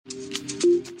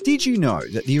Did you know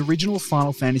that the original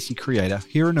Final Fantasy creator,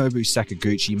 Hironobu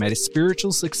Sakaguchi, made a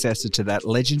spiritual successor to that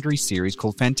legendary series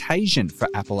called Fantasian for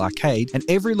Apple Arcade, and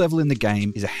every level in the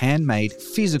game is a handmade,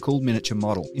 physical miniature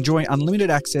model. Enjoy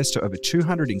unlimited access to over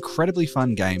 200 incredibly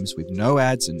fun games with no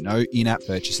ads and no in-app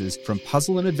purchases. From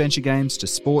puzzle and adventure games to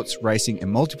sports, racing,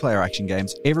 and multiplayer action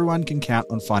games, everyone can count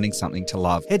on finding something to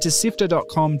love. Head to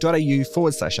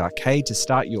sifter.com.au/arcade to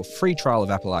start your free trial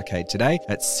of Apple Arcade today.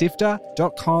 That's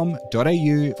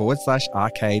sifter.com.au/arcade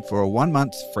for a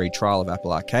 1-month free trial of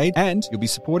Apple Arcade, and you'll be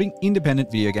supporting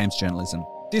independent video games journalism.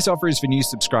 This offer is for new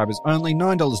subscribers only,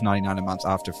 $9.99 a month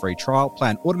after free trial.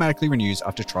 Plan automatically renews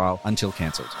after trial until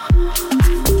cancelled.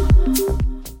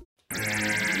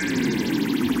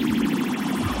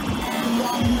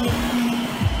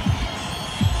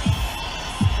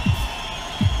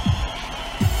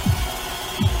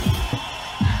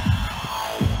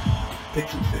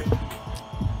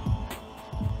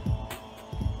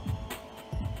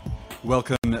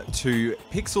 Welcome to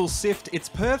Pixel Sift. It's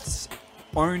Perth's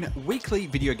own weekly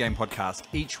video game podcast.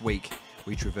 Each week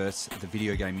we traverse the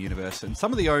video game universe and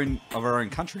some of our own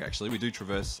country, actually. We do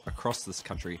traverse across this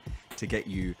country to get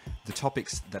you the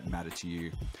topics that matter to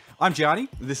you. I'm Gianni.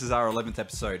 This is our 11th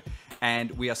episode,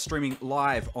 and we are streaming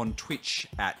live on Twitch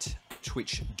at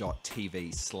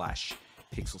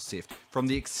twitch.tv/PixelSift from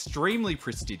the extremely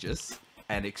prestigious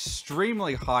and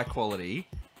extremely high quality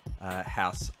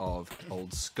house of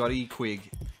old Scotty Quigg.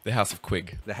 The House of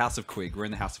Quigg. The House of Quigg. We're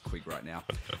in the House of Quigg right now.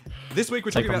 This week we're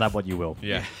talking about... Take from that what you will.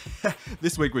 Yeah.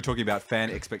 This week we're talking about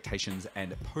fan expectations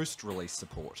and post-release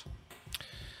support.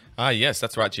 Yes,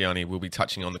 that's right, Gianni. We'll be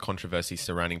touching on the controversy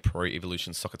surrounding Pro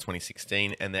Evolution Soccer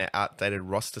 2016 and their outdated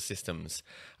roster systems,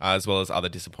 as well as other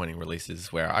disappointing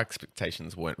releases where our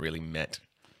expectations weren't really met.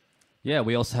 Yeah,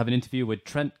 we also have an interview with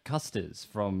Trent Kusters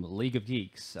from League of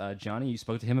Geeks. Gianni, you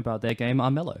spoke to him about their game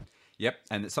Armello. Yep,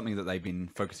 and it's something that they've been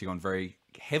focusing on very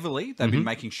heavily. They've been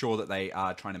making sure that they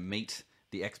are trying to meet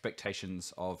the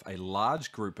expectations of a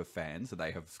large group of fans that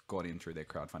they have got in through their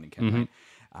crowdfunding campaign,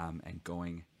 and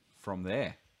going from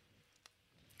there.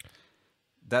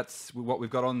 That's what we've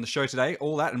got on the show today.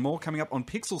 All that and more coming up on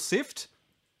Pixel Sift.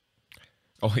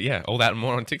 Oh, yeah, all that and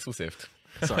more on Pixel Sift.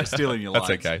 Sorry, stealing your lines.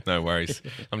 That's okay, no worries.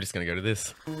 I'm just going to go to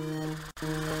this.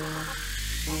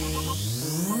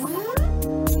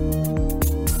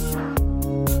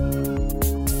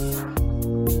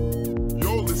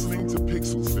 You're listening to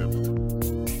Pixel Sift.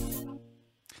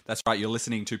 That's right, you're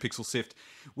listening to Pixel Sift.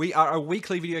 We are a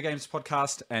weekly video games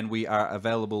podcast, and we are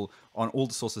available on all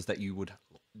the sources that you would,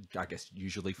 I guess,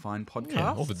 usually find podcasts.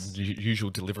 Yeah, all the usual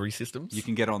delivery systems. You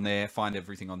can get on there, find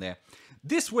everything on there.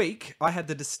 This week, I had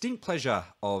the distinct pleasure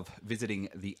of visiting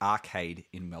the Arcade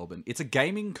in Melbourne. It's a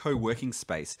gaming co-working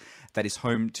space that is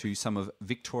home to some of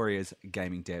Victoria's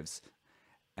gaming devs.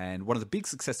 And one of the big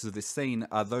successes of this scene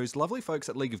are those lovely folks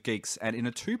at League of Geeks. And in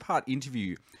a 2-part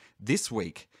interview this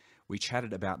week, we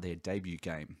chatted about their debut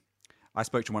game. I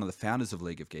spoke to one of the founders of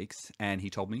League of Geeks, and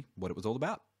he told me what it was all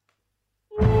about.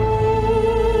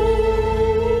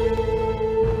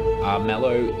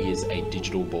 Armello is a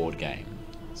digital board game.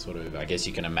 Sort of, I guess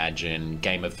you can imagine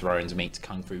Game of Thrones meets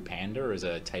Kung Fu Panda as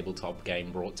a tabletop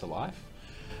game brought to life.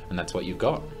 And that's what you've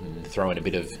got. And throw in a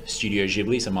bit of Studio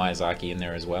Ghibli, some Miyazaki in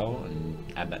there as well, and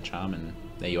add that charm, and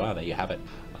there you are, there you have it.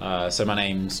 So my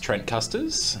name's Trent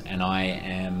Kusters, and I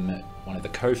am one of the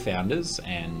co-founders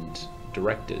and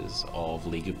directors of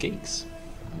League of Geeks.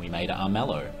 We made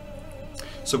Armello.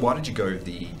 So why did you go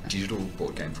the digital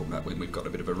board game format when we've got a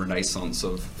bit of a renaissance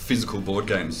of physical board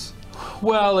games?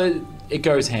 Well, it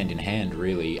goes hand in hand,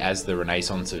 really. As the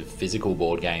renaissance of physical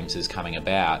board games is coming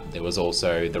about, there was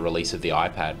also the release of the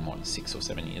iPad, 6 or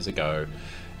 7 years ago,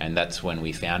 and that's when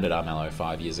we founded Armello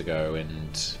 5 years ago,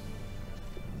 and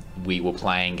we were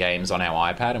playing games on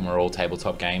our iPad, and we're all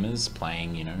tabletop gamers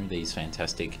playing, these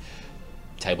fantastic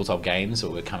tabletop games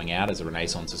that were coming out as the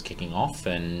renaissance was kicking off,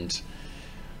 and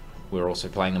we were also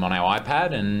playing them on our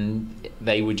iPad, and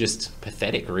they were just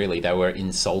pathetic, really. They were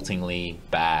insultingly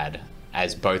bad.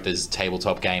 As both as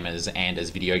tabletop gamers and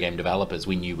as video game developers,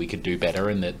 we knew we could do better,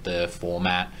 and that the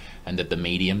format and that the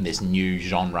medium, this new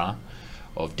genre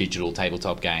of digital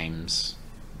tabletop games,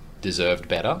 deserved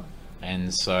better.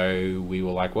 And so we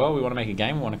were like, well, we want to make a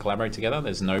game, we want to collaborate together.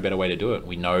 There's no better way to do it.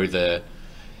 We know the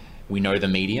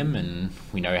medium, and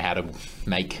we know how to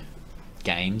make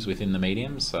games within the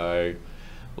medium, so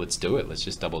let's do it. Let's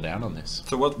just double down on this.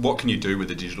 So what can you do with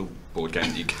a digital board game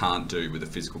that you can't do with a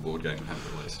physical board game you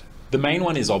have released? The main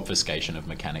one is obfuscation of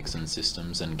mechanics and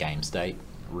systems and game state,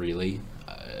 really.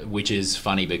 Which is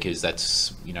funny because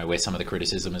that's, you know, where some of the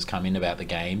criticism has come in about the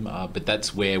game, but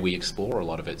that's where we explore a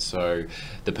lot of it. So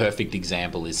the perfect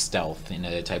example is stealth. In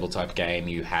a tabletop game,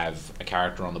 you have a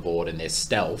character on the board and there's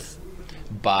stealth,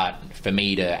 but for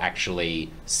me to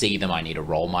actually see them, I need to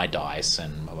roll my dice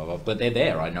and blah, blah, blah. But they're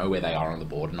there. I know where they are on the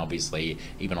board, and obviously,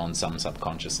 even on some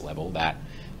subconscious level, that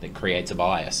creates a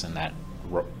bias, and that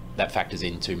factors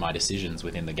into my decisions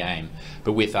within the game.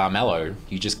 But with Armello,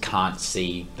 you just can't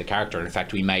see the character. In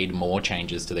fact, we made more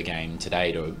changes to the game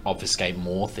today to obfuscate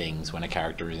more things when a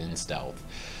character is in stealth.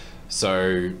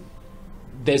 So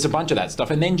there's a bunch of that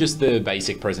stuff. And then just the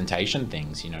basic presentation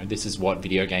things, you know, this is what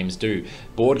video games do.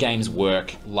 Board games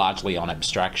work largely on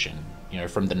abstraction. You know,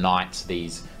 from the knights,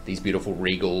 these beautiful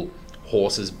regal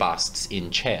horses busts in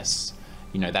chess.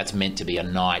 You know, that's meant to be a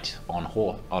knight on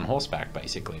horseback,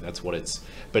 basically. That's what it's...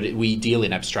 But we deal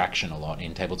in abstraction a lot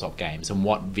in tabletop games. And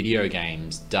what video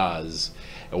games does,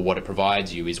 or what it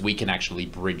provides you, is we can actually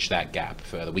bridge that gap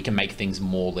further. We can make things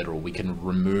more literal. We can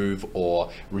remove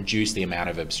or reduce the amount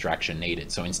of abstraction needed.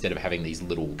 So instead of having these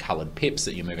little coloured pips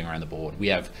that you're moving around the board, we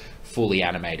have fully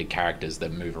animated characters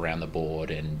that move around the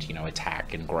board and, you know,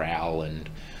 attack and growl and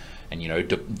you know,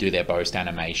 do their boast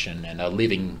animation, and are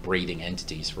living, breathing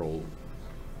entities for all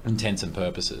intents and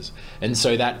purposes. And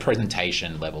so that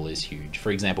presentation level is huge.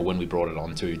 For example, when we brought it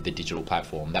onto the digital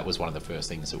platform, that was one of the first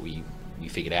things that we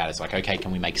figured out. It's like, okay,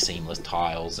 can we make seamless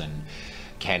tiles, and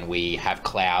can we have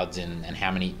clouds, and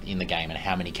how many in the game, and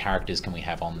how many characters can we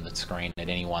have on the screen at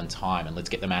any one time, and let's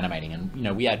get them animating. And you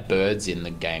know, we had birds in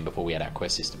the game before we had our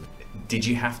quest system. Did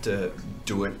you have to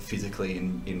do it physically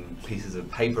in pieces of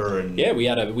paper? And yeah, we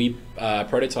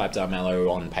prototyped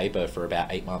Armello on paper for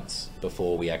about 8 months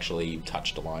before we actually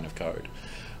touched a line of code.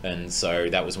 And so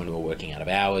that was when we were working out of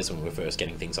hours, when we were first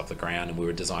getting things off the ground, and we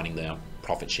were designing the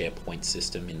profit share point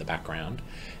system in the background.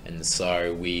 And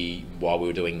so while we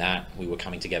were doing that, we were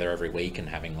coming together every week and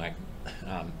having like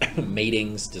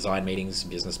meetings, design meetings,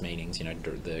 business meetings, you know,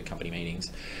 the company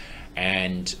meetings.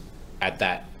 And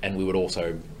we would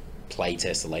also play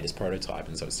test the latest prototype.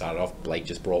 And so it started off, Blake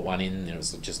just brought one in, and it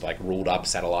was just like ruled up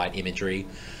satellite imagery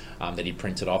that he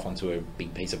printed off onto a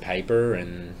big piece of paper,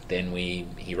 and then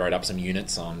he wrote up some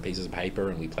units on pieces of paper,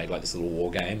 and we played like this little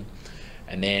war game.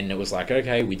 And then it was like,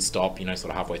 okay, we'd stop, you know,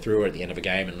 sort of halfway through or at the end of a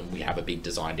game, and we have a big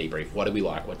design debrief. What did we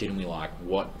like? What didn't we like?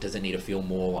 What does it need to feel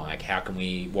more like?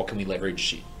 What can we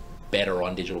leverage better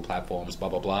on digital platforms, blah,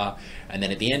 blah, blah. And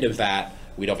then at the end of that,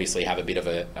 we'd obviously have a bit of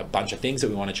a bunch of things that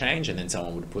we want to change, and then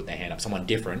someone would put their hand up. Someone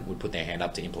different would put their hand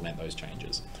up to implement those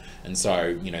changes. And so,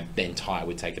 you know, then Ty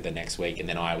would take it the next week, and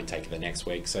then I would take it the next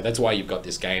week. So that's why you've got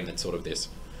this game that's sort of this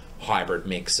hybrid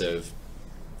mix of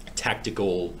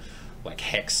tactical, like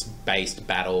hex-based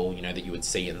battle, you know, that you would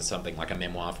see in something like a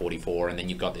Memoir 44, and then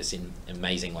you've got this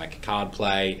amazing like card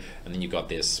play, and then you've got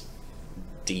this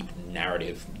deep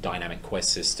narrative dynamic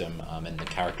quest system, and the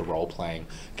character role playing,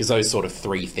 because those sort of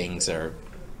three things are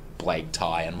Blake,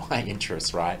 Ty, and my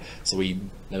interests, right? So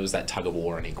there was that tug of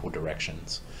war in equal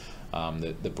directions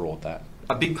that brought that.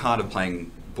 A big part of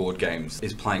playing board games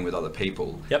is playing with other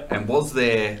people. Yep. And was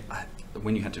there,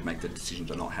 when you had to make the decision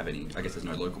to not have any, I guess there's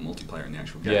no local multiplayer in the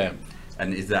actual game. Yeah.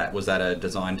 And was that a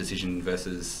design decision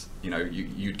versus, you know,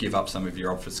 you'd give up some of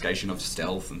your obfuscation of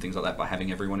stealth and things like that by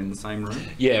having everyone in the same room?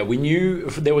 Yeah, we knew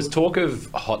there was talk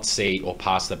of hot seat or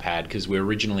pass the pad, because we were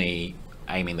originally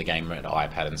aiming the game at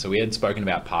iPad, and so we had spoken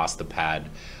about pass the pad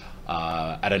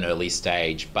at an early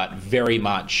stage, but very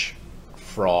much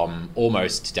from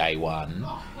almost day one,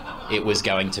 it was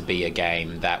going to be a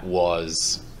game that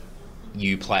was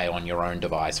you play on your own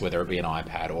device, whether it be an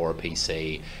iPad or a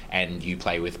PC, and you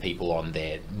play with people on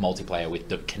their multiplayer with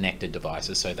the connected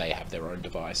devices, so they have their own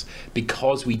device.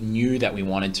 Because we knew that we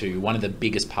wanted to, one of the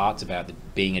biggest parts about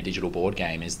being a digital board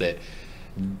game is that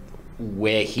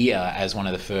we're here as one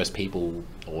of the first people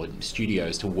or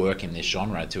studios to work in this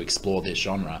genre, to explore this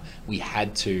genre. We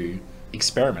had to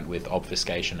experiment with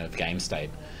obfuscation of game state,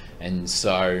 and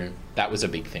so that was a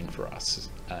big thing for us.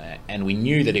 And we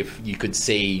knew that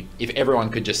if everyone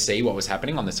could just see what was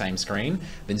happening on the same screen,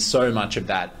 then so much of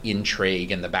that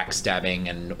intrigue and the backstabbing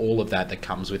and all of that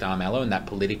comes with Armello, and that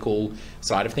political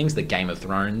side of things, the Game of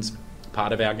Thrones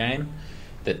part of our game,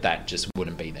 that just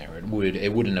wouldn't be there.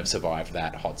 It wouldn't have survived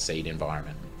that hot seat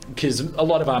environment, because a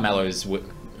lot of Armello's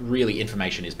really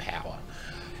information is power.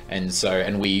 And so,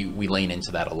 and we lean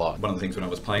into that a lot. One of the things when I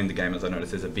was playing the game is I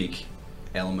noticed there's a big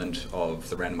element of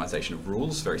the randomization of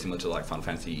rules, very similar to like Final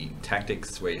Fantasy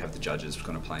Tactics, where you have the judges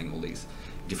kind of playing all these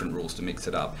different rules to mix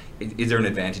it up. Is there an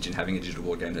advantage in having a digital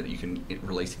board game that you can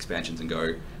release expansions and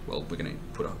go, well, we're going to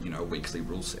put a weekly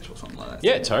rule set or something like that?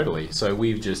 Yeah, totally. So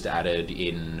we've just added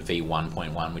in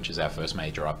V1.1, which is our first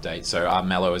major update. So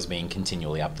Armello is being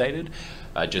continually updated,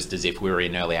 just as if we were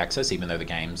in early access, even though the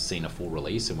game's seen a full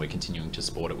release, and we're continuing to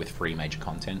support it with free major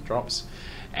content drops.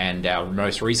 And our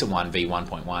most recent one,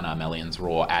 V1.1, Armellian's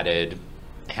Raw, added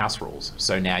house rules.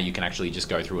 So now you can actually just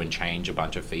go through and change a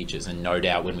bunch of features. And no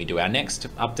doubt when we do our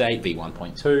next update,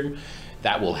 V1.2,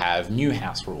 that will have new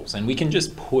house rules. And we can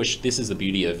just push, this is the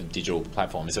beauty of digital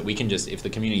platform, is that we can just, if the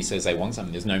community says they want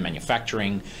something, there's no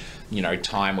manufacturing,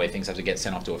 time where things have to get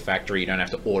sent off to a factory. You don't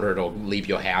have to order it or leave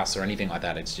your house or anything like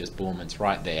that. It's just boom, it's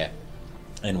right there.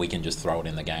 And we can just throw it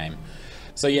in the game.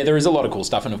 So yeah, there is a lot of cool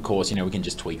stuff, and of course, we can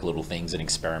just tweak little things and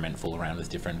experiment, fool around with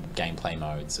different gameplay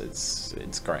modes.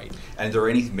 It's great. And are there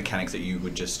any mechanics that you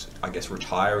would just, I guess,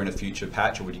 retire in a future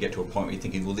patch, or would you get to a point where you're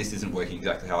thinking, well, this isn't working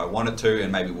exactly how I want it to, and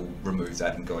maybe we'll remove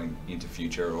that and going into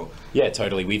future? Or yeah,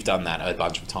 totally. We've done that a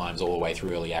bunch of times all the way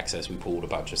through early access. We pulled a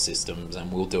bunch of systems,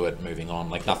 and we'll do it moving on.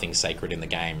 Like nothing's sacred in the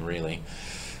game, really.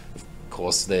 Of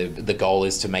course, the goal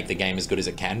is to make the game as good as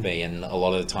it can be, and a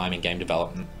lot of the time in game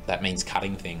development, that means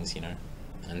cutting things,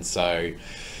 And so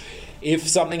if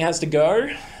something has to go,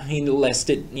 lest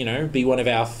it, be one of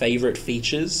our favorite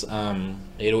features,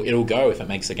 it'll go if it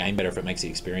makes the game better, if it makes the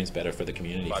experience better for the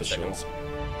community, for sure.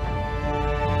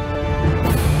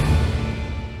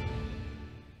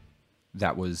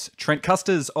 That was Trent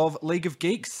Kusters of League of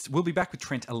Geeks. We'll be back with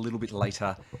Trent a little bit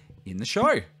later in the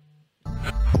show.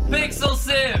 Pixel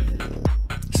Sieve!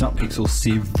 It's not Pixel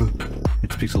Sieve,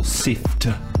 it's Pixel Sift.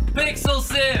 Pixel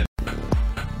Sieve!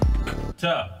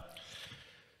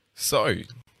 So,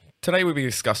 today we'll be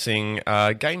discussing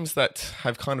games that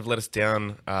have kind of let us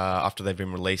down after they've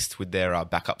been released with their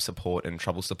backup support and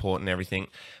trouble support and everything.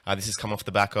 This has come off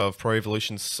the back of Pro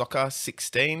Evolution Soccer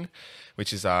 16,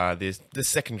 which is the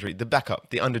secondary, the backup,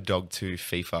 the underdog to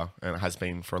FIFA, and it has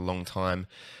been for a long time.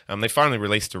 They finally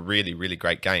released a really, really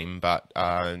great game, but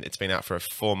it's been out for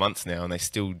 4 months now, and they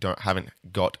still haven't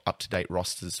got up-to-date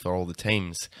rosters for all the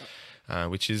teams.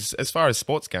 Which is, as far as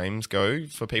sports games go,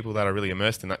 for people that are really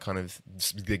immersed in that kind of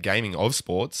the gaming of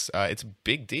sports, it's a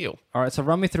big deal. All right, so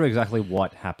run me through exactly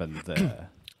what happened there.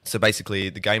 So basically,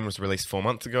 the game was released 4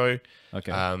 months ago.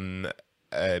 Okay.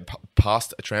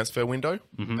 Past a transfer window,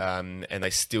 and they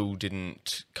still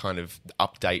didn't kind of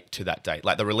update to that date.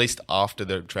 Like they released after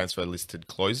the transfer list had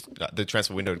closed, the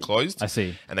transfer window had closed. I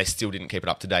see. And they still didn't keep it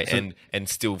up to date. So, and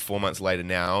still 4 months later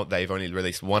now, they've only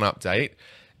released one update.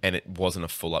 And it wasn't a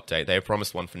full update. They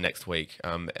promised one for next week.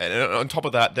 And on top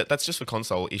of that, that's just for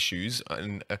console issues.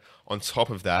 And on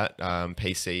top of that,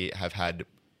 PC have had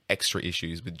extra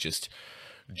issues with just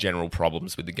general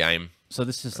problems with the game. So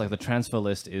this is like the transfer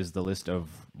list is the list of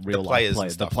real players, life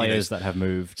players, the players that have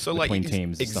moved between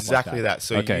teams. And exactly stuff like that.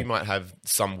 So okay. you might have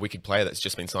some wicked player that's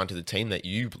just been signed to the team that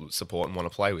you support and want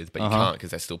to play with, but you can't because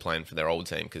they're still playing for their old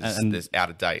team because it's out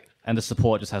of date. And the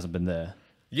support just hasn't been there.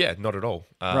 Yeah, not at all.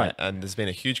 Right. And there's been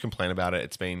a huge complaint about it.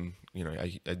 It's been,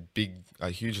 a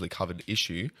hugely covered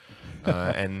issue,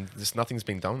 and just nothing's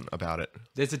been done about it.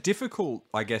 There's a difficult,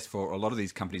 I guess, for a lot of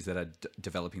these companies that are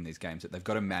developing these games, that they've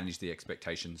got to manage the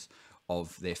expectations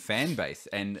of their fan base.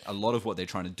 And a lot of what they're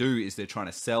trying to do is they're trying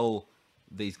to sell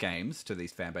these games to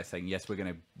these fan base, saying, yes,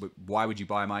 why would you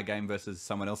buy my game versus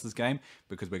someone else's game?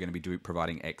 Because we're going to be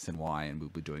providing X and Y, and we'll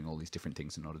be doing all these different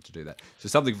things in order to do that. So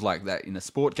something like that in a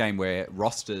sport game where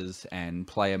rosters and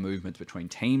player movements between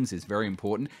teams is very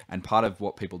important. And part of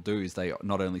what people do is they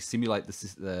not only simulate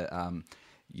the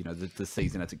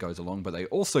season as it goes along, but they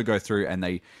also go through and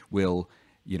they will,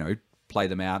 play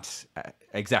them out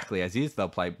exactly as is. They'll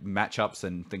play matchups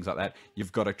and things like that.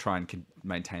 You've got to try and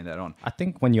maintain that on. I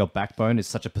think when your backbone is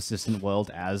such a persistent world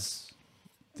as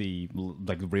the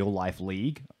real life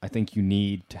league, I think you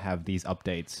need to have these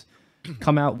updates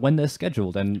come out when they're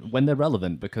scheduled and when they're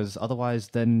relevant, because otherwise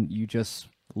then you just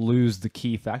lose the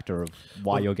key factor of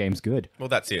why your game's good. Well,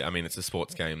 that's it. I mean, it's a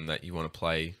sports game that you want to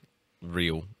play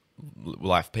real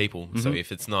life people. So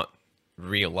if it's not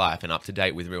real life and up to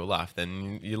date with real life,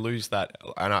 then you lose that.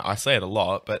 And I say it a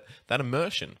lot, but that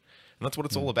immersion, and that's what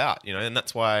it's all about, and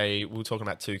that's why we were talking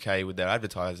about 2K with their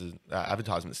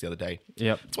advertisements the other day.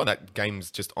 Yep. That's why that game's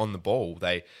just on the ball.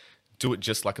 They do it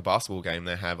just like a basketball game.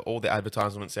 They have all the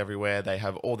advertisements everywhere. They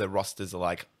have all their rosters are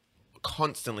like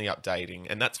constantly updating,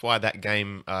 and that's why that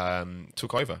game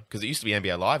took over, because it used to be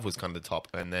NBA Live was kind of the top,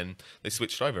 and then they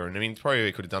switched over. And I mean,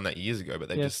 probably could have done that years ago, but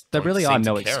they just there don't really seem are to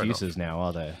no care excuses enough. now,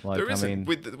 are there? Like, There I isn't. mean,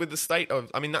 With the state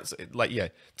of, I mean, that's like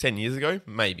 10 years ago,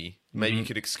 maybe you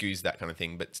could excuse that kind of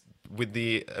thing, but with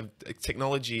the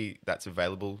technology that's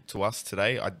available to us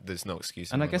today, there's no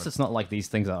excuse. and I guess it's not like these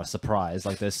things are a surprise.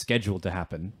 Like, they're scheduled to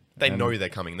happen. They And- know they're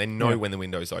coming. They know when the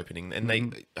window's opening, and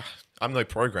I'm no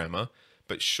programmer,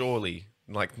 but surely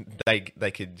like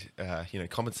they could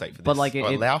compensate for this, But, like, or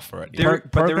it- allow for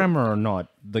it. Programmer or not,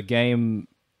 the game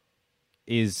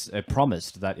is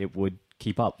promised that it would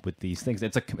keep up with these things.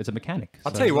 It's a mechanic.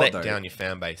 I'll So- tell you what, Let though. down your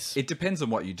fan base. It depends on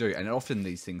what you do, and often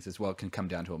these things as well can come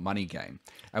down to a money game.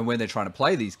 And when they're trying to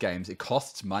play these games, it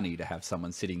costs money to have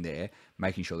someone sitting there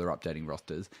making sure they're updating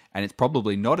rosters, and it's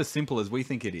probably not as simple as we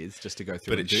think it is just to go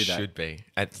through But and it do that. should be.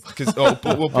 Because we'll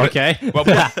put Okay.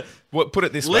 we'll put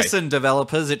it this way. Listen,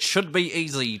 developers, it should be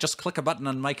easy. Just click a button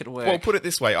and make it work. Well, put it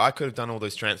this way. I could have done all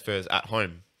those transfers at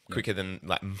home quicker than,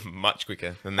 like, much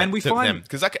quicker than that. And we took find- them.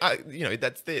 Because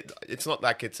that's it's not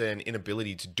like it's an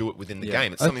inability to do it within the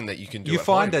game. It's something that you can do. You at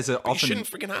find home. there's a But you often- shouldn't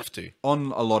freaking have to.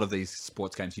 On a lot of these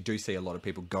sports games, you do see a lot of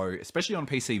people go, especially on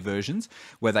PC versions,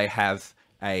 where they have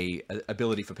a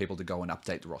ability for people to go and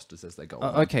update the rosters as they go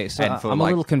on. Okay, so And for, I'm like-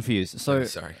 a little confused. So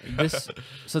Sorry.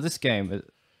 this game.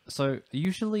 So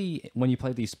usually when you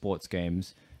play these sports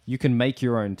games, you can make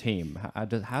your own team. How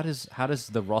does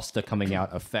the roster coming out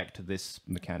affect this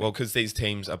mechanic? Well, because these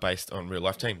teams are based on real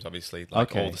life teams, obviously,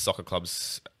 like Okay. all the soccer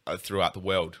clubs throughout the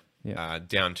world, Yeah.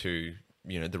 down to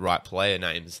the right player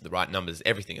names, the right numbers,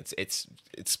 everything. It's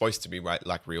supposed to be right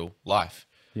like real life.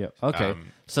 yeah. Okay.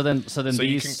 um, so then so you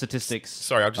these can- statistics.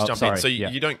 Sorry, I'll just jump sorry, in. So yeah.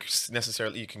 you don't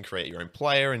necessarily, you can create your own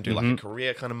player and do like a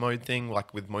career kind of mode thing,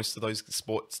 like with most of those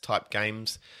sports type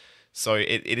games. So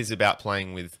it is about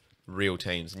playing with real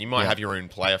teams, and you might have your own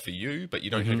player for you, but you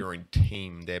don't have your own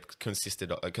team. They're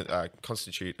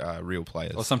constitute real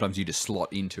players. Or sometimes you just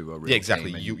slot into a real Yeah, exactly.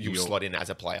 team and You you're- slot in as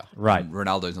a player. Right.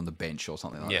 Ronaldo's on the bench or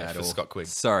something like Yeah, that. for or, Scott Quigg.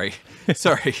 Sorry,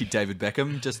 David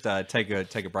Beckham. Just take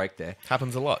a break there.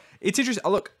 Happens a lot. It's interesting.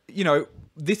 Look,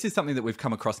 this is something that we've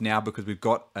come across now because we've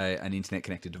got an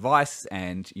internet-connected device,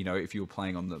 and if you were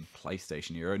playing on the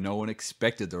PlayStation era, no one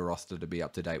expected the roster to be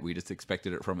up to date. We just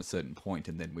expected it from a certain point,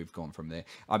 and then we've gone from there.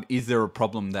 Is there a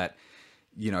problem that,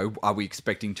 are we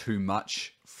expecting too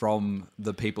much from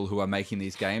the people who are making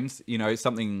these games?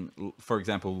 Something, for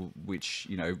example, which,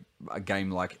 a game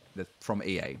like from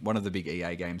EA, one of the big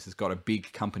EA games has got a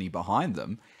big company behind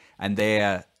them, and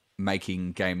they're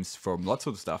making games from lots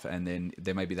of stuff, and then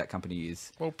there may be that company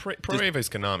is... Well, Pro Evo's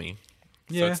Konami.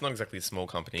 So Yeah. it's not exactly a small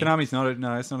company. Konami's not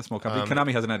it's not a small company.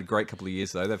 Konami hasn't had a great couple of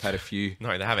years, though. They've had a few...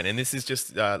 No, they haven't. And this is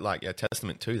just like a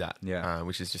testament to that. Yeah.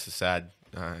 Which is just a sad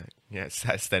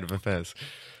state of affairs.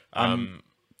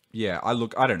 Yeah, I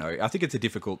don't know. I think it's a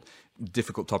difficult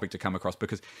topic to come across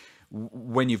because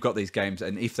when you've got these games,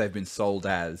 and if they've been sold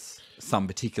as some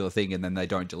particular thing and then they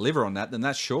don't deliver on that, then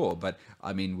that's sure. But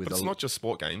I mean, with But it's not just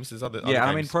sport games. There's other yeah, I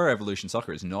games. mean, Pro Evolution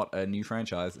Soccer is not a new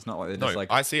franchise. It's not like they're No, just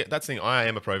like I see it. That's the thing. I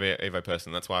am a Pro Evo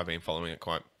person. That's why I've been following it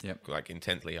quite Yep. like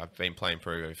intently. I've been playing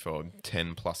Pro Evo for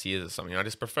 10 plus years or something. I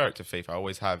just prefer it to FIFA. I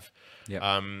always have. Yep.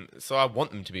 So I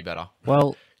want them to be better.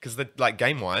 Well, Because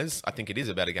game wise, I think it is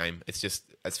a better game. It's just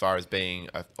as far as being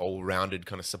an all-rounded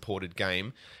kind of supported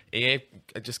game, EA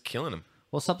are just killing them.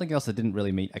 well, something else that didn't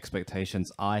really meet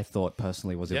expectations, I thought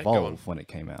personally, was Yeah, go on. Evolve when it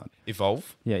came out.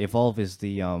 Evolve. Yeah, Evolve is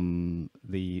the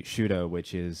shooter,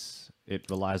 which it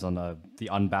relies on the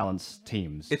unbalanced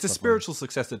teams. it's a spiritual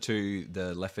successor to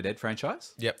the Left 4 Dead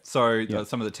franchise. Yep. So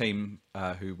some of the team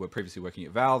who were previously working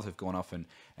at Valve have gone off and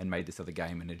made this other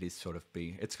game, and it is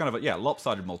it's kind of a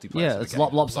lopsided multiplayer. Yeah, sort of it's game.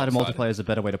 lopsided Lopsided. multiplayer is a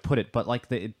better way to put it. But like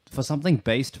for something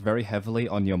based very heavily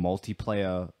on your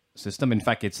multiplayer system, in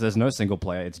fact, there's no single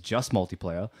player; it's just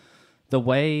multiplayer. The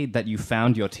way that you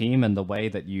found your team and the way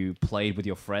that you played with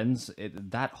your friends,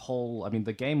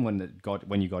 the game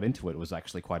when you got into it was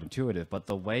actually quite intuitive. But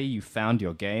the way you found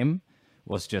your game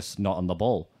was just not on the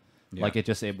ball. Yeah. Like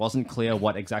it wasn't clear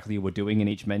what exactly you were doing in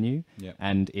each menu, Yeah.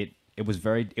 and it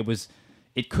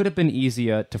could have been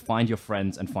easier to find your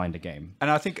friends and find a game. And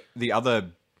I think the other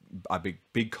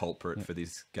big culprit for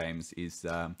these games is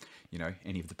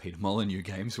any of the Peter Molyneux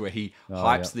games where he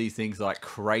hypes these things like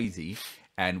crazy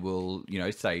and will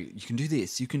say you can do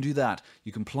this, you can do that,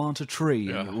 you can plant a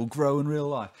tree and it will grow in real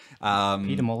life.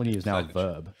 Peter Molyneux is now a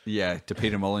verb. Yeah, to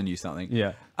Peter Molyneux something.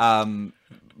 Yeah.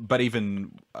 But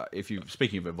even if you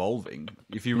speaking of evolving,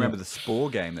 if you remember the Spore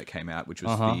game that came out, which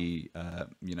was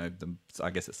I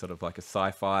guess it's sort of like a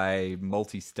sci-fi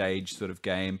multi-stage sort of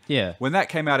game. Yeah. When that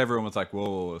came out, everyone was like,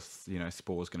 "Whoa,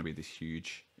 Spore is going to be this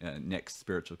huge next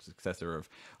spiritual successor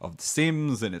of The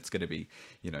Sims, and it's going to be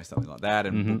something like that."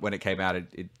 And when it came out,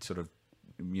 it sort of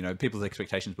people's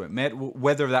expectations weren't met.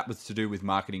 Whether that was to do with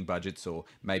marketing budgets or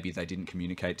maybe they didn't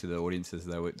communicate to the audiences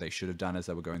they should have done as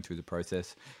they were going through the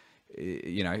process.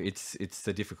 It's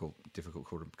a difficult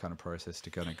kind of process to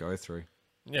kind of go through.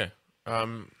 Yeah.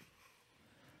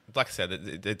 Like I said,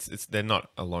 it's they're not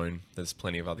alone. There's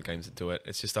plenty of other games that do it.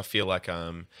 It's just I feel like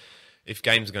if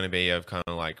games are going to be of kind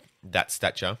of like that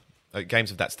stature, games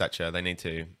of that stature, they need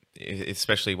to,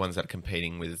 especially ones that are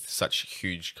competing with such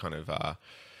huge kind of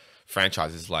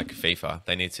franchises like FIFA,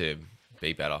 they need to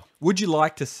be better. Would you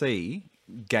like to see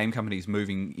game companies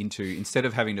moving into, instead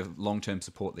of having to long-term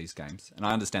support these games, and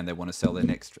I understand they want to sell their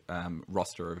next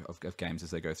roster of games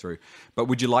as they go through, but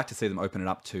would you like to see them open it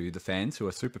up to the fans who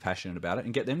are super passionate about it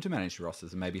and get them to manage the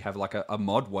rosters and maybe have like a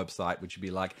mod website, which would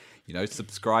be like,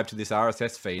 subscribe to this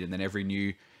RSS feed and then every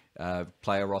new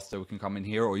player roster can come in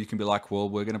here, or you can be like, well,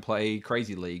 we're going to play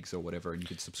crazy leagues or whatever, and you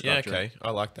could subscribe. Yeah, okay,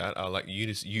 I like that. I like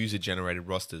user-generated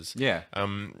rosters. Yeah.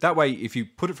 That way, if you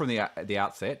put it from the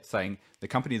outset, saying the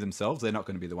company themselves, they're not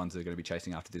going to be the ones that are going to be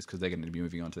chasing after this because they're going to be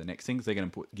moving on to the next things. They're going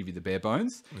to give you the bare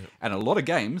bones. Yeah. And a lot of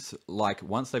games, like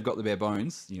once they've got the bare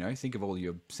bones, think of all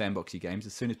your sandboxy games.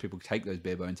 As soon as people take those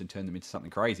bare bones and turn them into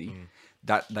something crazy,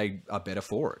 that they are better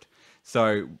for it.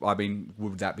 So, I mean,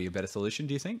 would that be a better solution?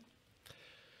 Do you think?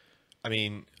 I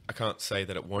mean, I can't say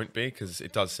that it won't be because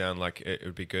it does sound like it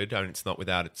would be good. I mean, it's not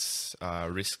without its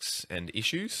risks and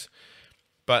issues.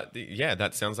 But yeah,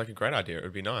 that sounds like a great idea. It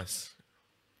would be nice.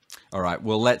 All right.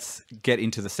 Well, let's get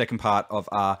into the second part of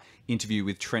our interview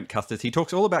with Trent Kusters. He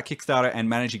talks all about Kickstarter and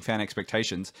managing fan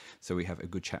expectations. So we have a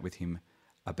good chat with him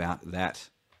about that.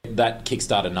 That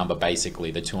Kickstarter number,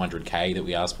 basically the 200K that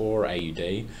we asked for,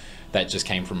 AUD, that just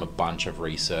came from a bunch of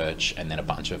research and then a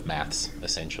bunch of maths,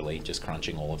 essentially, just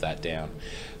crunching all of that down.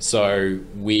 So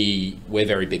we're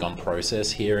very big on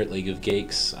process here at League of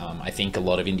Geeks. I think a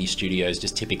lot of indie studios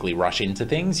just typically rush into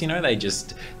things, they're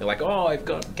like, oh, I've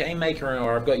got Game Maker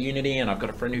or I've got Unity and I've got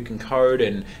a friend who can code,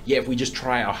 and yeah, if we just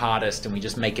try our hardest and we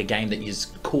just make a game that is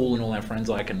cool and all our friends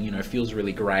like and feels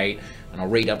really great, and I'll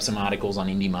read up some articles on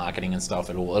indie marketing and stuff,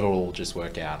 it'll all just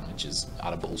work out, which is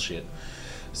utter bullshit.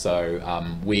 So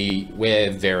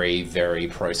we're very, very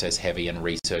process heavy and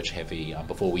research heavy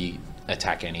before we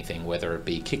attack anything, whether it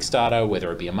be Kickstarter,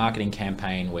 whether it be a marketing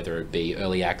campaign, whether it be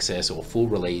early access or full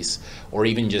release, or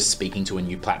even just speaking to a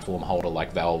new platform holder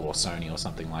like Valve or Sony or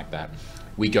something like that.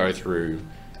 We go through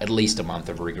at least a month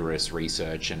of rigorous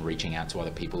research and reaching out to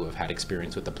other people who have had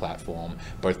experience with the platform,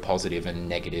 both positive and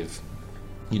negative,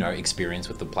 experience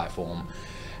with the platform.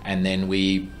 And then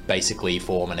we basically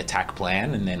form an attack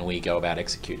plan, and then we go about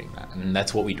executing that. And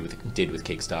that's what we did with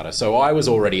Kickstarter. So I was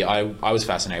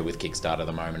fascinated with Kickstarter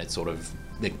the moment it sort of,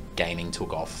 the gaming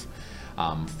took off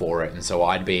for it. And so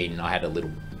I had a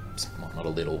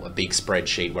big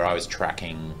spreadsheet where I was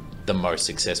tracking the most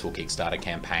successful Kickstarter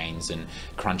campaigns and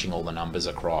crunching all the numbers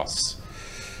across,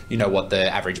 what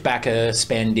the average backer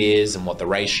spend is and what the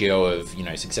ratio of,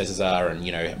 successes are, and,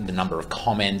 the number of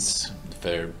comments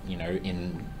for,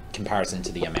 in comparison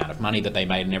to the amount of money that they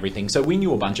made and everything. So we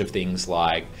knew a bunch of things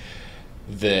like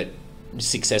that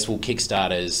successful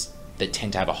Kickstarters that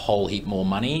tend to have a whole heap more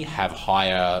money have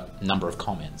higher number of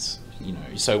comments,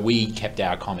 so we kept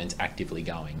our comments actively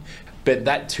going. But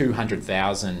that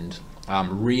 200,000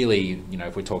 really,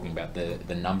 if we're talking about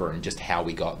the number and just how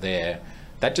we got there,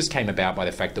 that just came about by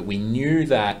the fact that we knew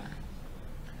that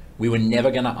we were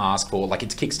never going to ask for, like,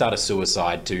 it's Kickstarter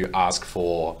suicide to ask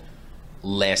for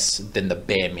less than the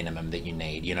bare minimum that you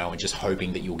need, and just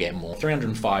hoping that you'll get more.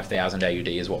 305,000 AUD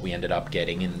is what we ended up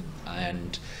getting,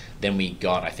 and then we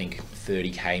got, I think,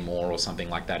 30K more or something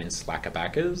like that in Slacker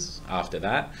backers after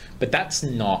that. But that's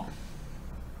not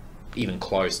even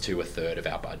close to a third of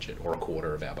our budget or a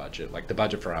quarter of our budget. Like, the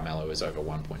budget for Armello is over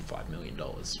 $1.5 million,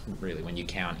 really, when you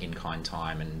count in-kind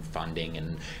time and funding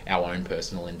and our own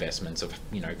personal investments of,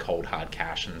 cold hard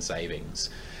cash and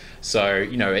savings. So,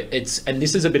 and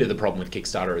this is a bit of the problem with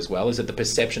Kickstarter as well, is that the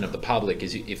perception of the public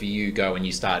is, if you go and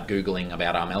you start Googling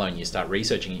about Armello and you start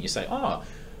researching it, you say, oh,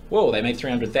 whoa, they made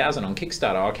 300,000 on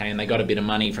Kickstarter, okay, and they got a bit of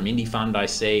money from Indie Fund, I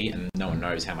see, and no one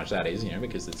knows how much that is,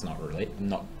 because it's not really,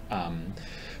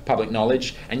 public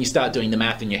knowledge. And you start doing the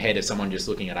math in your head as someone just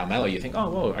looking at Armello, you think, oh,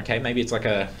 well, okay, maybe it's like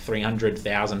a $300,000,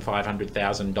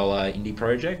 $500,000 indie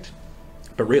project,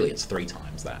 but really it's 3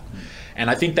 times that.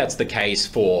 And I think that's the case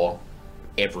for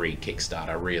every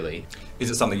Kickstarter, really. Is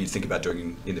it something you'd think about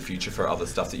doing in the future for other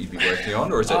stuff that you'd be working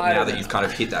on? Or is it now that you've kind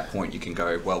of hit that point, you can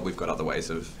go, well, we've got other ways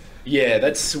of...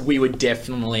 Yeah, we would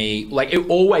definitely, like, it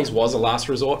always was a last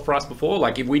resort for us before.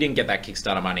 Like, if we didn't get that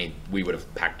Kickstarter money, we would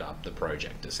have packed up the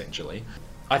project, essentially.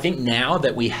 I think now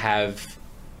that we have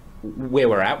where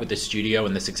we're at with the studio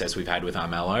and the success we've had with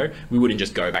Armello, we wouldn't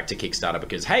just go back to Kickstarter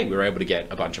because, hey, we were able to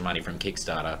get a bunch of money from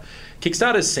Kickstarter.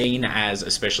 Kickstarter's seen as,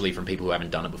 especially from people who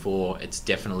haven't done it before, it's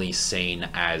definitely seen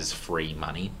as free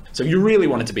money. So if you really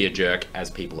wanted to be a jerk, as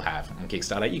people have on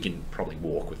Kickstarter, you can probably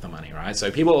walk with the money, right?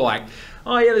 So people are like,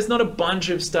 oh yeah, there's not a bunch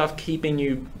of stuff keeping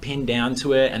you pinned down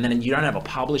to it, and then you don't have a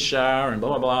publisher and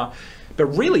blah, blah, blah. But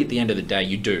really, at the end of the day,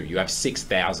 you do. You have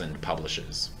 6,000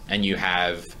 publishers, and you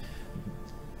have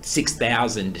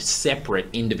 6,000 separate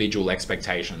individual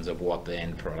expectations of what the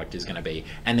end product is going to be.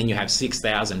 And then you have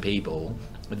 6,000 people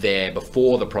there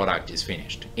before the product is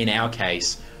finished. In our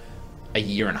case, a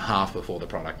year and a half before the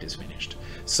product is finished.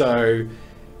 So,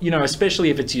 you know,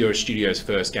 especially if it's your studio's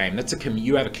first game,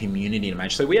 you have a community to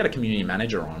manage. So we had a community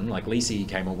manager on, like Lacey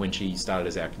came on when she started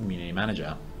as our community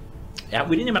manager.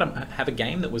 We didn't even have a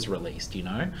game that was released, you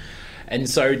know? And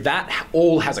so that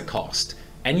all has a cost.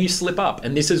 And you slip up,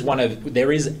 and this is there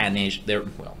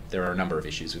are a number of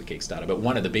issues with Kickstarter, but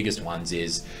one of the biggest ones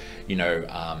is, you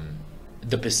know,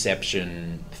 the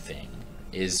perception thing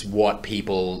is what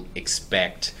people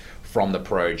expect from the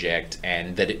project,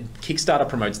 and that Kickstarter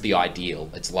promotes the ideal.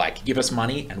 It's like, give us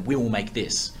money and we will make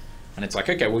this. And it's like,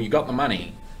 okay, well, you got the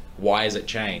money. Why has it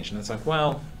changed? And it's like,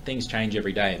 well, things change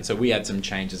every day. And so we had some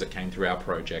changes that came through our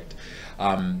project,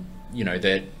 you know,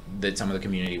 that some of the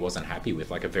community wasn't happy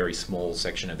with, like a very small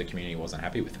section of the community wasn't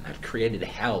happy with. And that created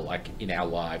hell, like, in our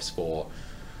lives for,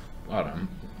 I don't know,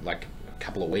 like a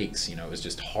couple of weeks. You know, it was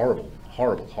just horrible,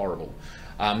 horrible, horrible.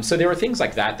 So there are things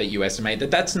like that you estimate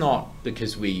that's not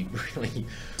because we really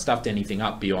stuffed anything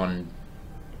up beyond,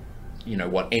 you know,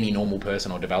 what any normal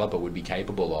person or developer would be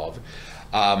capable of.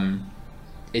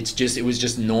 It was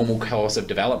just normal course of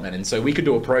development. And so we could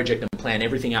do a project and plan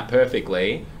everything out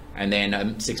perfectly, and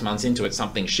then 6 months into it,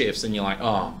 something shifts and you're like,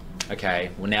 oh,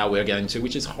 okay, well now we're going to,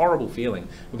 which is a horrible feeling,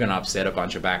 we're going to upset a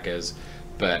bunch of backers,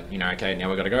 but, you know, okay, now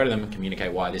we've got to go to them and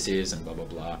communicate why this is and blah, blah,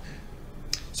 blah.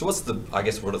 So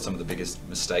what are some of the biggest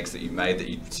mistakes that you made that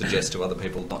you suggest to other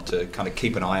people not to kind of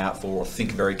keep an eye out for or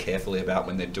think very carefully about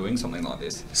when they're doing something like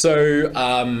this? So,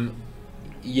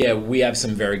 yeah, we have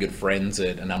some very good friends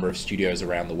at a number of studios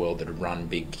around the world that have run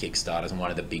big Kickstarters, and one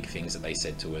of the big things that they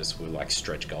said to us were like,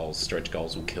 stretch goals. Stretch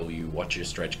goals will kill you. Watch your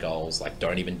stretch goals. Like,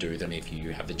 don't even do them if you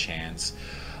have the chance.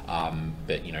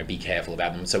 But, you know, be careful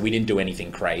about them. So we didn't do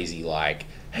anything crazy like,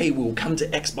 hey, we'll come to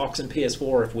Xbox and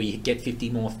PS4 if we get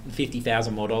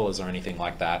 $50,000 more or anything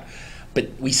like that.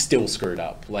 But we still screwed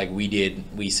up. Like,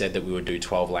 we said that we would do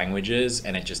 12 languages,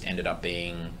 and it just ended up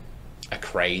being a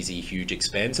crazy huge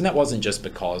expense. And that wasn't just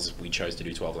because we chose to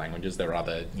do 12 languages. There were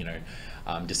other, you know,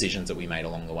 decisions that we made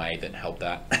along the way that helped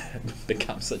that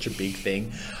become such a big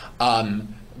thing.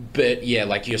 But yeah,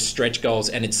 like your stretch goals,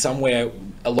 and it's somewhere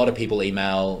a lot of people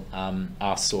email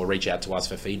us or reach out to us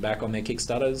for feedback on their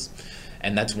Kickstarters.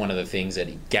 And that's one of the things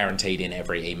that guaranteed in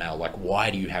every email, like,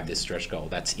 why do you have this stretch goal?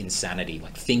 That's insanity.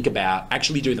 Like, think about,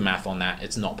 actually do the math on that.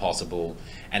 It's not possible,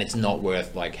 and it's not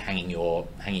worth like hanging your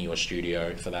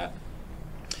studio for that.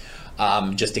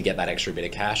 Just to get that extra bit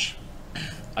of cash.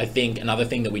 I think another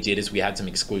thing that we did is we had some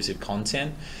exclusive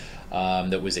content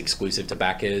that was exclusive to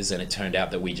backers, and it turned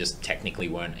out that we just technically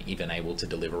weren't even able to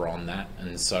deliver on that.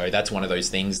 And so that's one of those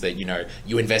things that, you know,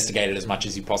 you investigate it as much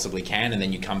as you possibly can, and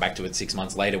then you come back to it 6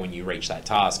 months later when you reach that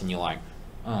task and you're like,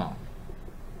 oh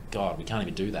God, we can't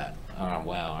even do that. Oh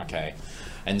wow, okay.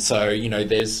 And so, you know,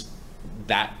 there's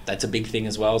that's a big thing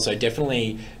as well. So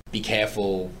definitely be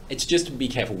careful. It's just be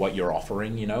careful what you're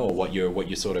offering, you know, or what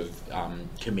you're sort of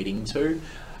committing to.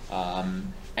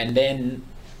 And then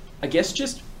I guess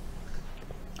just,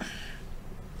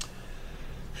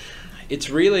 it's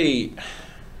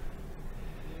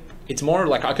more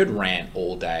like, I could rant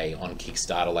all day on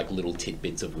Kickstarter, like little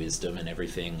tidbits of wisdom and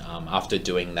everything, after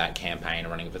doing that campaign,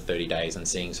 running it for 30 days and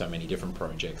seeing so many different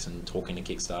projects and talking to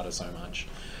Kickstarter so much.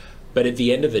 But at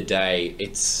the end of the day,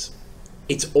 it's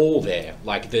all there.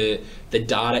 Like the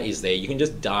data is there. You can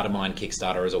just data mine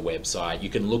Kickstarter as a website. You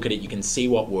can look at it, you can see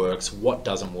what works, what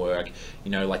doesn't work,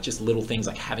 you know, like just little things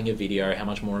like having a video, how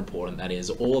much more important that is.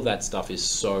 All of that stuff is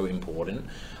so important,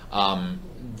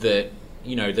 that,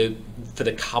 you know, for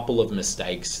the couple of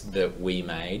mistakes that we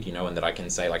made, you know, and that I can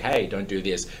say like, hey, don't do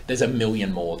this, there's a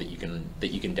million more that you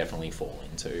can definitely fall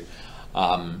into.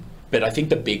 But I think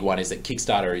the big one is that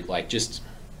Kickstarter, like, just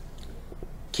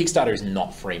Kickstarter is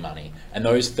not free money. And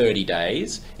those 30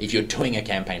 days, if you're doing a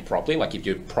campaign properly, like if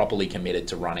you're properly committed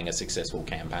to running a successful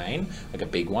campaign, like a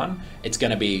big one, it's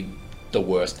going to be the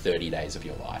worst 30 days of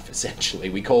your life, essentially.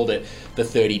 We called it the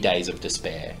 30 days of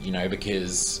despair, you know,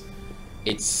 because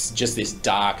it's just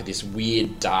this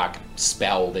weird dark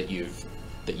spell that you've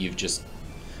just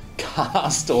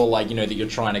cast, or like, you know, that you're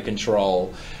trying to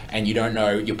control, and you don't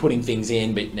know, you're putting things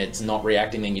in but it's not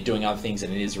reacting, then you're doing other things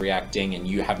and it is reacting, and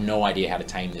you have no idea how to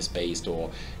tame this beast,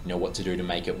 or you know what to do to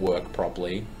make it work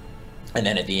properly. And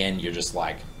then at the end you're just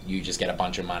like, you just get a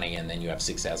bunch of money, and then you have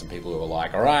 6,000 people who are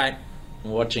like, all right,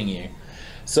 I'm watching you.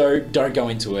 So don't go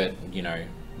into it, you know,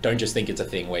 don't just think it's a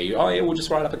thing where you, oh yeah, we'll just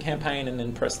write up a campaign and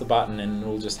then press the button and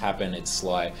it'll just happen. It's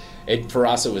like, for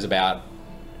us it was about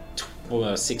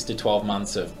 6 to 12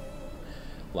 months of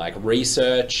like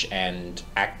research and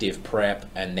active prep,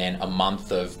 and then a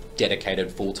month of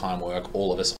dedicated full-time work,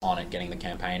 all of us on it getting the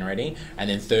campaign ready, and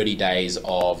then 30 days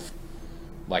of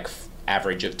like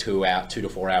average of 2 to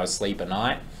 4 hours sleep a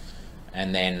night.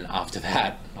 And then after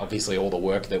that, obviously all the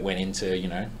work that went into, you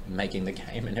know, making the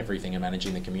game and everything and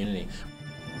managing the community.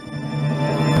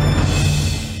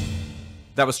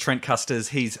 That was Trent Kusters.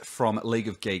 He's from League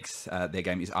of Geeks. Their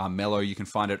game is Armello. You can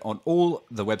find it on all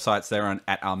the websites. They're on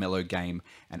at Armello Game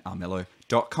and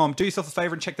armello.com. Do yourself a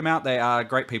favor and check them out. They are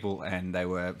great people, and they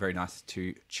were very nice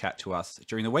to chat to us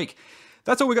during the week.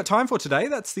 That's all we got time for today.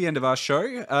 That's the end of our show.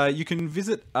 You can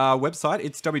visit our website.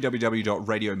 It's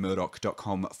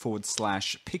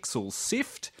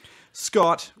www.radiomurdoch.com/pixelsift.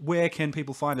 Scott, where can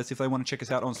people find us if they want to check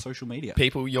us out on social media?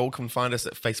 People, y'all can find us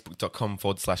at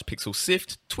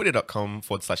facebook.com/pixelsift,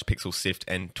 twitter.com/pixelsift,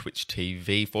 and Twitch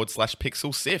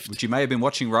TV/pixelsift. Which you may have been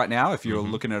watching right now if you're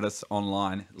looking at us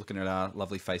online, looking at our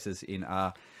lovely faces in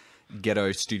our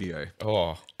ghetto studio.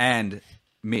 Oh. And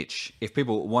Mitch, if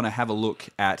people want to have a look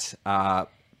at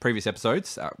previous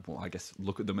episodes, well, I guess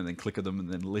look at them and then click at them and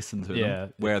then listen to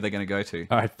them, where are they going to go to?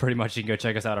 All right, pretty much you can go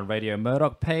check us out on Radio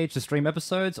Murdoch page to stream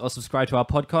episodes, or subscribe to our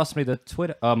podcast on either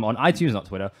Twitter, on iTunes, not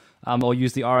Twitter, or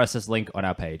use the RSS link on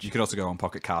our page. You could also go on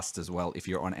Pocket Casts as well if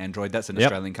you're on Android. That's an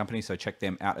Australian company, so check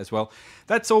them out as well.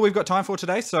 That's all we've got time for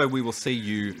today, so we will see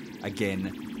you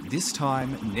again this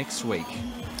time next week.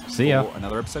 See ya. For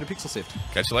another episode of Pixel Sift.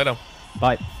 Catch you later.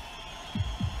 Bye.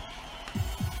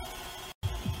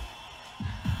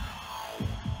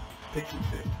 Pixel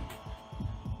Sift.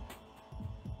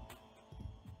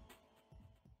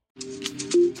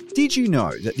 Did you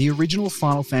know that the original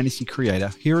Final Fantasy creator,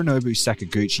 Hironobu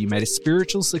Sakaguchi, made a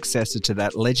spiritual successor to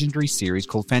that legendary series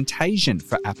called Fantasian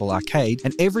for Apple Arcade,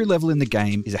 and every level in the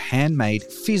game is a handmade,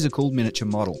 physical miniature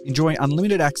model. Enjoy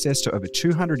unlimited access to over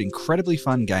 200 incredibly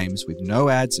fun games with no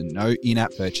ads and no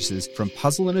in-app purchases. From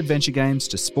puzzle and adventure games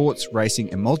to sports,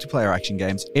 racing, and multiplayer action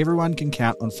games, everyone can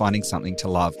count on finding something to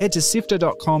love. Head to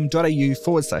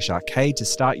sifter.com.au/arcade to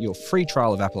start your free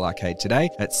trial of Apple Arcade today.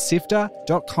 That's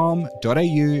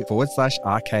sifter.com.au/arcade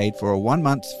for a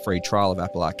 1-month free trial of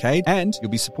Apple Arcade, and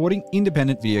you'll be supporting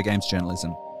independent video games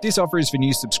journalism. This offer is for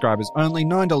new subscribers only,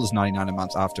 $9.99 a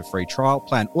month after free trial.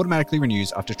 Plan automatically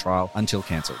renews after trial until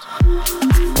cancelled.